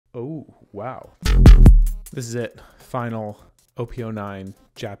wow. This is it. Final OP09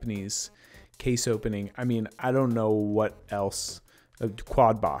 Japanese case opening. I mean, I don't know what else. A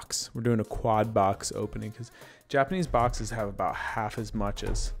quad box. We're doing a quad box opening because Japanese boxes have about half as much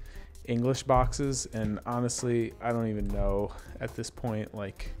as English boxes. And honestly, I don't even know at this point,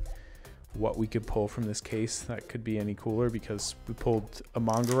 like, what we could pull from this case that could be any cooler, because we pulled a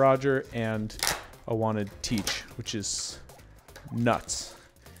Manga Roger and a Wanted Teach, which is nuts.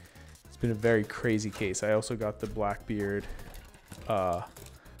 It's been a very crazy case. I also got the Blackbeard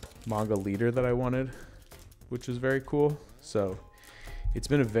manga leader that I wanted, which was very cool. So it's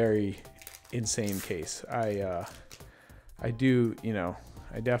been a very insane case. I do, you know,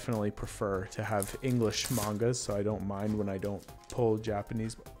 I definitely prefer to have English mangas, so I don't mind when I don't pull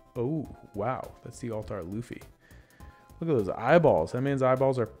Japanese. Oh, wow. That's the Alt-Art Luffy. Look at those eyeballs. That man's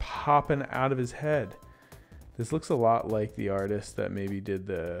eyeballs are popping out of his head. This looks a lot like the artist that maybe did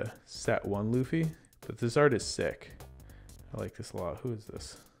the Set 1 Luffy, but this art is sick. I like this a lot. Who is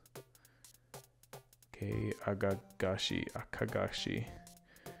this? Akagashi.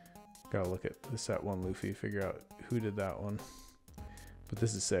 Gotta look at the Set 1 Luffy, figure out who did that one. But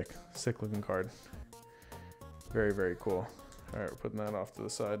this is sick. Sick looking card. Very, very cool. All right, we're putting that off to the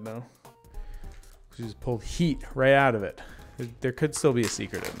side now. We just pulled heat right out of it. There could still be a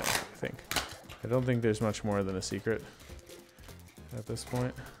secret in there, I think. I don't think there's much more than a secret at this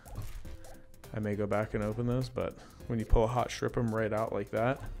point. I may go back and open those, but when you pull a hot Shripham right out like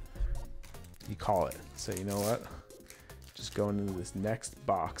that, you call it. So you know what? Just going into this next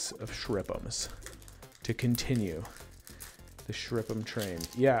box of Shriphams to continue the Shripham train.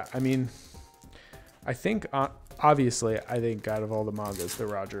 Yeah, I mean, I think, obviously, I think out of all the mangas, the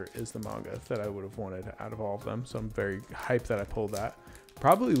Roger is the manga that I would have wanted out of all of them. So I'm very hyped that I pulled that.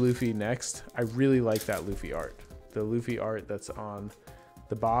 Probably Luffy next. I really like that Luffy art. The Luffy art that's on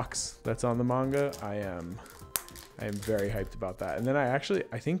the box that's on the manga, I am very hyped about that. And then I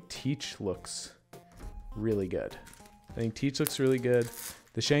think Teach looks really good. I think Teach looks really good.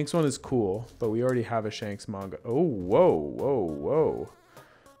 The Shanks one is cool, but we already have a Shanks manga. Oh, whoa, whoa, whoa.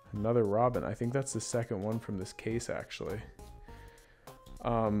 Another Robin. I think that's the second one from this case, actually.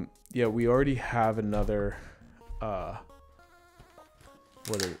 Yeah, we already have another, what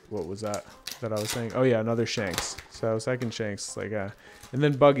was that I was saying? Oh yeah, another Shanks. So second Shanks, like, and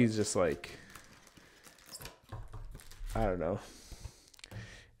then Buggy's just like, I don't know,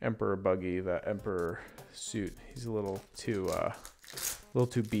 Emperor Buggy, that Emperor suit. He's a little too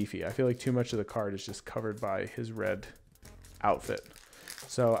beefy. I feel like too much of the card is just covered by his red outfit.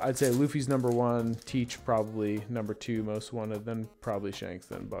 So I'd say Luffy's number one, Teach probably number two most wanted, then probably Shanks,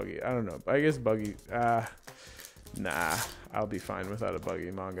 then Buggy. I don't know. I guess Buggy, nah, I'll be fine without a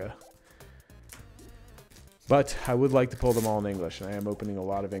Buggy manga. But I would like to pull them all in English, and I am opening a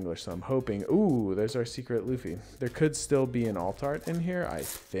lot of English, so I'm hoping. Ooh, there's our secret Luffy. There could still be an alt-art in here, I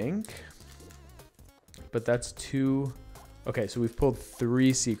think. But that's two. Okay, so we've pulled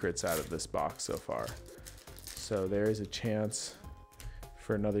 3 secrets out of this box so far. So there is a chance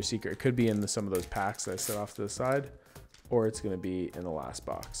for another secret. It could be in some of those packs that I set off to the side, or it's going to be in the last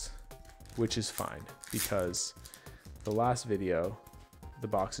box, which is fine, because the last video, the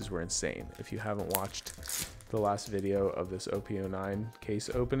boxes were insane. If you haven't watched the last video of this OP09 case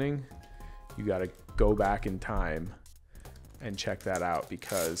opening, you got to go back in time and check that out,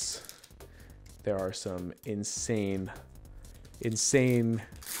 because there are some insane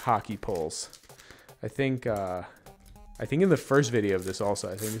hockey pulls. I think in the first video of this also,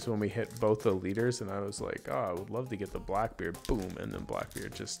 I think it's when we hit both the leaders, and I was like, oh, I would love to get the Blackbeard, boom, and then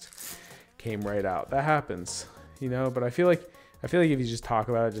Blackbeard just came right out. That happens, you know, but I feel like if you just talk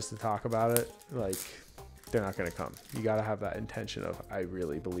about it just to talk about it, like, they're not going to come. You got to have that intention of, I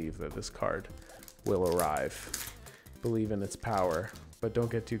really believe that this card will arrive. Believe in its power, but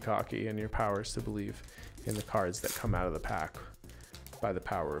don't get too cocky in your powers to believe in the cards that come out of the pack by the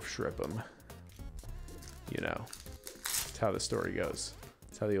power of Shripham. You know, that's how the story goes.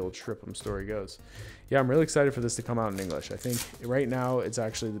 That's how the old Shripham story goes. Yeah, I'm really excited for this to come out in English. I think right now it's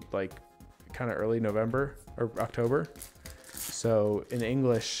actually like kind of early November or October. So in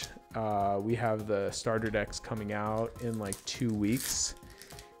English, we have the starter decks coming out in like 2 weeks.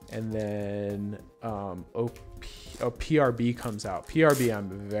 And then PRB comes out. PRB I'm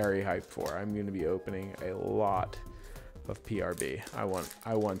very hyped for. I'm going to be opening a lot of PRB.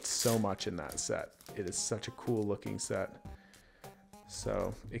 I want so much in that set. It is such a cool looking set.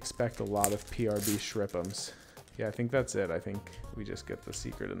 So expect a lot of PRB Shriphams. Yeah, I think that's it. I think we just get the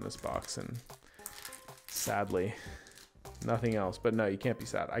secret in this box, and sadly, nothing else. But no, you can't be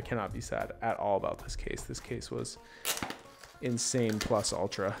sad. I cannot be sad at all about this case. This case was insane plus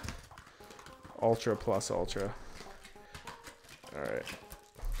ultra. Ultra plus Ultra. All right,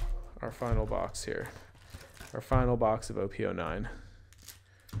 our final box here. Our final box of OP09.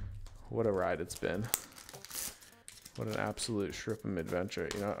 What a ride it's been. What an absolute Shrip-'em adventure.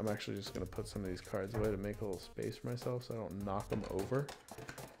 You know, I'm actually just gonna put some of these cards away to make a little space for myself so I don't knock them over.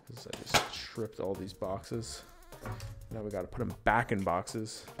 Because I just stripped all these boxes. Now we gotta put them back in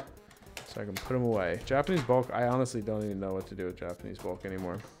boxes so I can put them away. Japanese bulk, I honestly don't even know what to do with Japanese bulk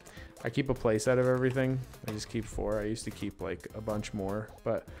anymore. I keep a play set of everything. I just keep 4. I used to keep like a bunch more,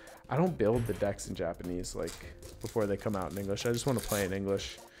 but I don't build the decks in Japanese like before they come out in English. I just want to play in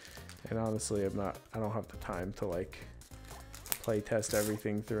English. And honestly, I don't have the time to like play test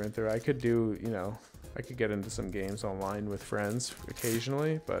everything through and through. I could do, you know, I could get into some games online with friends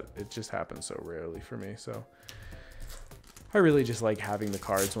occasionally, but it just happens so rarely for me. So I really just like having the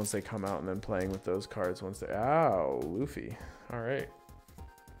cards once they come out and then playing with those cards once they, ow, Luffy. All right.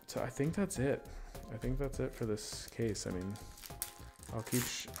 So I think that's it. I think that's it for this case. I mean,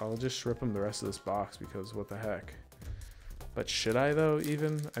 I'll just strip them the rest of this box because what the heck. But should I though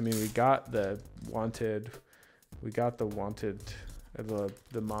even? I mean, we got the wanted,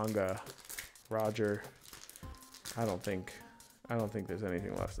 the manga Roger. I don't think there's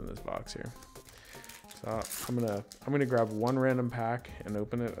anything left in this box here. So I'm gonna grab one random pack and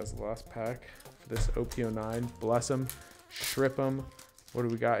open it as the last pack for this OP09. Bless them, strip them. What do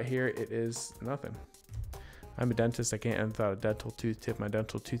we got here? It is nothing. I'm a dentist. I can't end without a dental tooth tip. My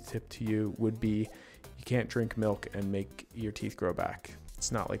dental tooth tip to you would be, you can't drink milk and make your teeth grow back.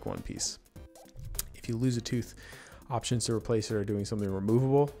 It's not like One Piece. If you lose a tooth, options to replace it are doing something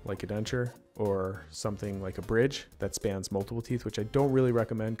removable, like a denture, or something like a bridge that spans multiple teeth, which I don't really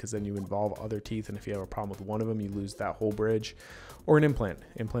recommend because then you involve other teeth, and if you have a problem with one of them, you lose that whole bridge. Or an implant.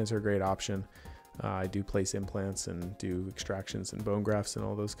 Implants are a great option. I do place implants and do extractions and bone grafts and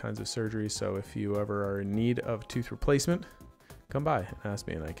all those kinds of surgeries. So if you ever are in need of tooth replacement, come by and ask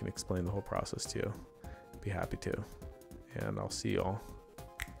me and I can explain the whole process to you. Be happy to. And I'll see y'all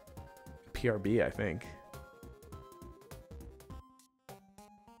PRB, I think.